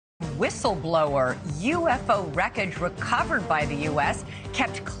whistleblower. UFO wreckage recovered by the U.S.,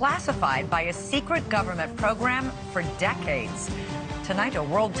 kept classified by a secret government program for decades. Tonight, a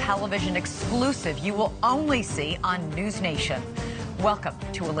world television exclusive you will only see on News Nation. Welcome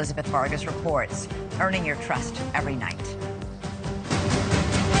to Elizabeth Vargas Reports, earning your trust every night.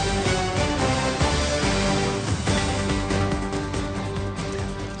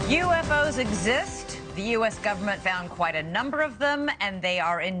 UFOs exist. The U.S. government found quite a number of them, and they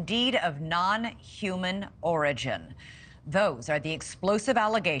are indeed of non-human origin. Those are the explosive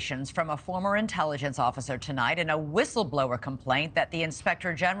allegations from a former intelligence officer tonight in a whistleblower complaint that the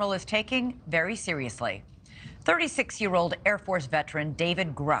Inspector General is taking very seriously. 36-year-old Air Force veteran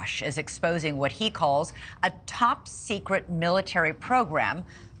David Grush is exposing what he calls a top-secret military program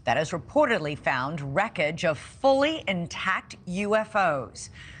that has reportedly found wreckage of fully intact UFOs.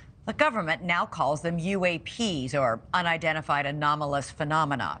 The government now calls them UAPs, or unidentified anomalous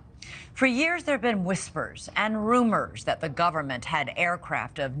phenomena. For years, there have been whispers and rumors that the government had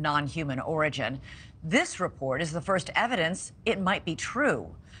aircraft of non-human origin. This report is the first evidence it might be true.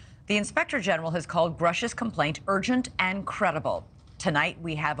 The Inspector General has called Grush's complaint urgent and credible. Tonight,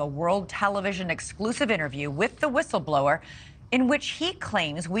 we have a world television exclusive interview with the whistleblower in which he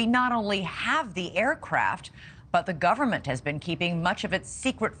claims we not only have the aircraft, but the government has been keeping much of its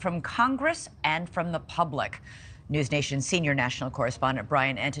secret from Congress and from the public. News Nation senior national correspondent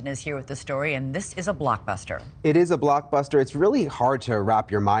Brian Entin is here with the story, and this is a blockbuster. It is a blockbuster. It's really hard to wrap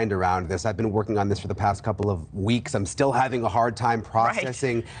your mind around this. I've been working on this for the past couple of weeks. I'm still having a hard time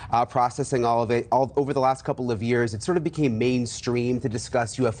processing all of it. Over the last couple of years, it sort of became mainstream to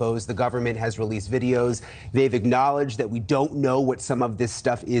discuss UFOs. The government has released videos. They've acknowledged that we don't know what some of this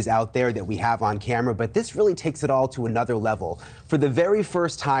stuff is out there that we have on camera, but this really takes it all to another level. For the very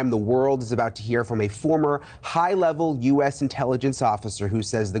first time, the world is about to hear from a former high-level U.S. intelligence officer who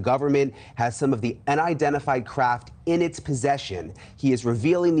says the government has some of the unidentified craft in its possession. He is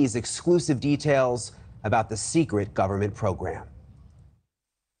revealing these exclusive details about the secret government program.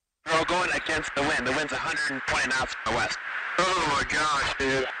 We're all going against the wind. The wind's 120 knots from the west. Oh my gosh,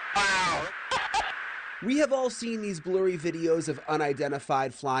 dude. Wow. We have all seen these blurry videos of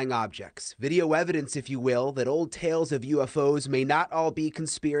unidentified flying objects. Video evidence, if you will, that old tales of UFOs may not all be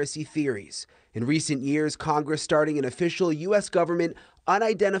conspiracy theories. In recent years, Congress starting an official U.S. government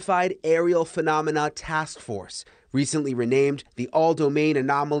Unidentified Aerial Phenomena Task Force, recently renamed the All-Domain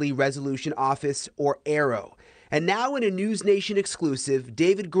Anomaly Resolution Office, or AARO. And now in a News Nation exclusive,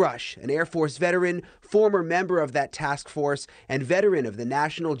 David Grush, an Air Force veteran, former member of that task force, and veteran of the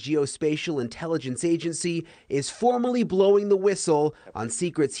National Geospatial Intelligence Agency, is formally blowing the whistle on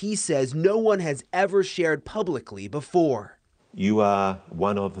secrets he says no one has ever shared publicly before. You are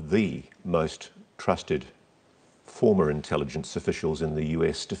one of the most trusted former intelligence officials in the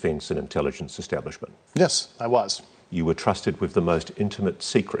U.S. defense and intelligence establishment. Yes, I was. You were trusted with the most intimate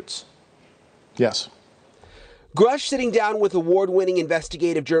secrets. Yes. Grush sitting down with award-winning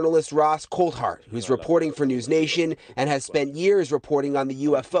investigative journalist Ross Coulthart, who's reporting for News Nation and has spent years reporting on the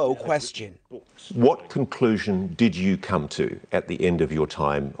UFO question. What conclusion did you come to at the end of your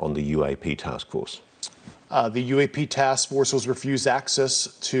time on the UAP task force? The UAP task force was refused access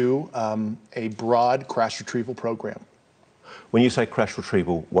to a broad crash retrieval program. When you say crash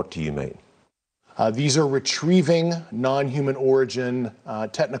retrieval, what do you mean? These are retrieving non-human origin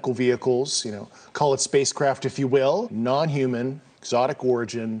technical vehicles, call it spacecraft if you will, non-human, exotic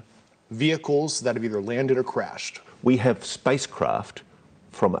origin vehicles that have either landed or crashed. We have spacecraft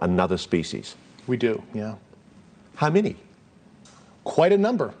from another species. We do, yeah. How many? Quite a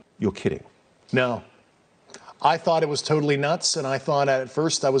number. You're kidding. No. I thought it was totally nuts, and I thought at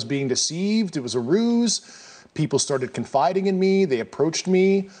first I was being deceived. It was a ruse. People started confiding in me. They approached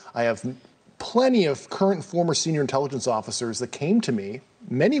me. I have plenty of current and former senior intelligence officers that came to me,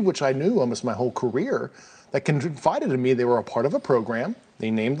 many of which I knew almost my whole career, that confided in me they were a part of a program. They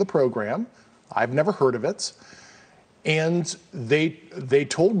named the program. I've never heard of it. And they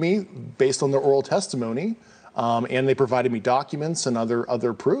told me, based on their oral testimony, and they provided me documents and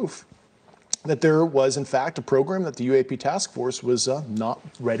other proof, that there was, in fact, a program that the UAP task force was not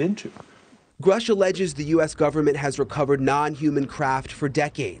read into. Grush alleges the U.S. government has recovered non-human craft for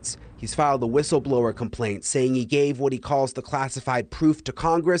decades. He's filed a whistleblower complaint saying he gave what he calls the classified proof to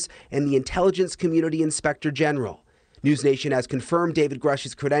Congress and the intelligence community inspector general. News Nation has confirmed David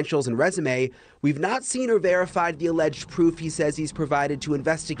Grush's credentials and resume. We've not seen or verified the alleged proof he says he's provided to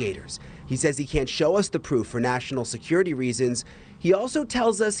investigators. He says he can't show us the proof for national security reasons. He also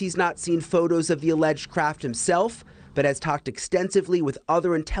tells us he's not seen photos of the alleged craft himself, but has talked extensively with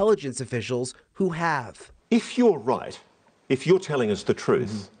other intelligence officials who have. If you're right, if you're telling us the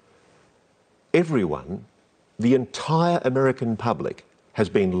truth, everyone, the entire American public, has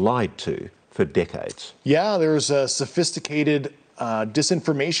been lied to for decades. Yeah, there's a sophisticated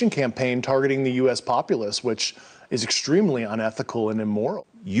disinformation campaign targeting the U.S. populace, which is extremely unethical and immoral.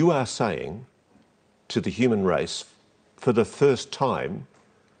 You are saying to the human race, for the first time,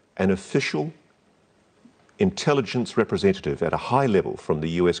 an official intelligence representative at a high level from the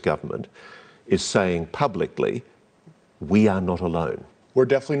US government is saying publicly, we are not alone. We're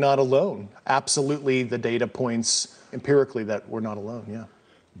definitely not alone. Absolutely, the data points empirically that we're not alone, yeah.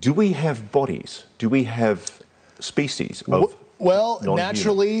 Do we have bodies? Do we have species of Well, non-human?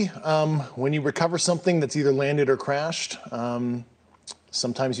 naturally, when you recover something that's either landed or crashed,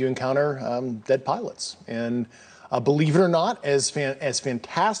 sometimes you encounter dead pilots. And believe it or not, as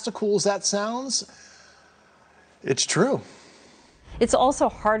fantastical as that sounds, it's true. It's also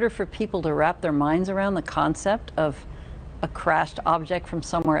harder for people to wrap their minds around the concept of a crashed object from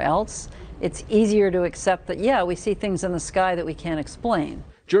somewhere else. It's easier to accept that, yeah, we see things in the sky that we can't explain.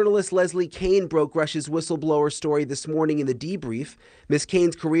 Journalist Leslie Kean broke Rush's whistleblower story this morning in The Debrief. Ms.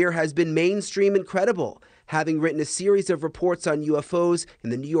 Kean's career has been mainstream and credible, having written a series of reports on UFOs in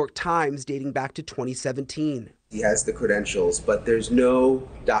the New York Times dating back to 2017. He has the credentials, but there's no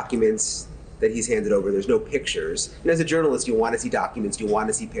documents that he's handed over. There's no pictures. And as a journalist, you want to see documents, you want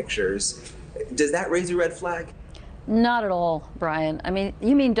to see pictures. Does that raise a red flag? Not at all, Brian. I mean,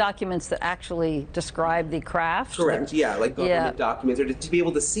 you mean documents that actually describe the craft? Correct, yeah, like government documents, or to be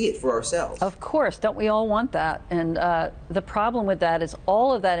able to see it for ourselves. Of course, don't we all want that? And the problem with that is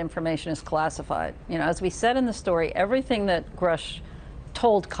all of that information is classified. You know, as we said in the story, everything that Grush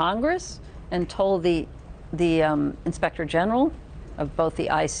told Congress and told the Inspector General of both the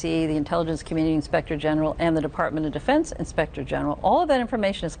IC, the Intelligence Community Inspector General, and the Department of Defense Inspector General, all of that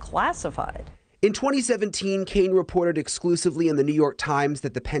information is classified. In 2017, Kean reported exclusively in the New York Times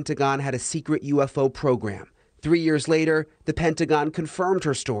that the Pentagon had a secret UFO program. 3 years later, the Pentagon confirmed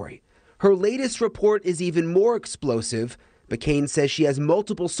her story. Her latest report is even more explosive, but Kean says she has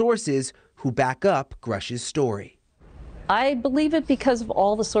multiple sources who back up Grush's story. I believe it because of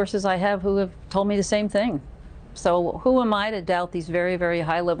all the sources I have who have told me the same thing. So who am I to doubt these very, very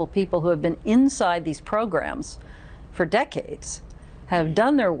high-level people who have been inside these programs for decades, have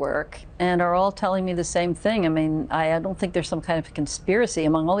done their work, and are all telling me the same thing? I mean, I don't think there's some kind of conspiracy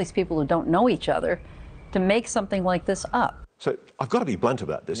among all these people who don't know each other to make something like this up. So I've got to be blunt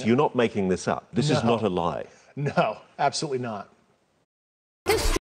about this. Yeah. You're not making this up. This is not a lie. No, absolutely not.